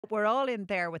We're all in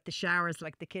there with the showers,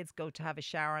 like the kids go to have a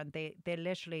shower and they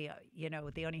literally,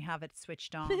 they only have it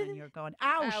switched on and you're going,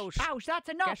 ouch, ouch, that's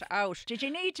enough. Get out. Did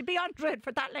you need to be under it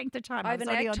for that length of time? I have an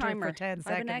was only egg under it timer. for 10 I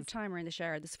have an egg seconds. timer in the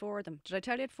shower. There's 4 of them. Did I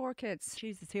tell you I had 4 kids?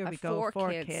 Jesus, here I we have go. 4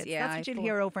 kids. kids. Yeah, That's I what have you'll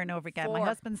hear over and over again. My 4.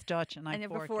 husband's Dutch and I And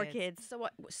have there were 4 4 kids. kids.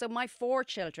 So my 4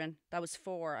 children, that was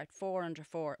 4. I had 4 under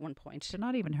 4 at one point. They're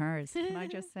not even hers, can I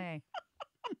just say?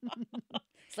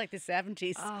 It's like the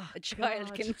 70s. Oh, a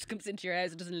child God. comes into your house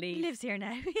and doesn't leave. He lives here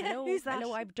now. Yeah, Hello, who's that?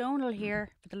 hello, I've Donal here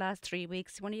for the last 3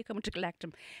 weeks. When are you coming to collect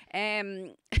him?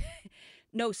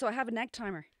 No, so I have an egg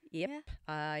timer. Yep,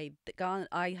 Yeah.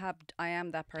 I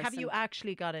am that person. Have you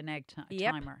actually got an egg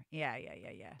Yep. timer? Yeah. And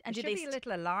there do should they be a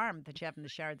little alarm that you have in the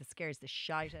shower that scares the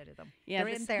shite out of them. Yeah,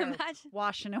 they're this- in there Imagine.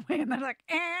 washing away and they're like,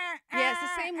 Yeah, it's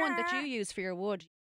the same one that you use for your wood.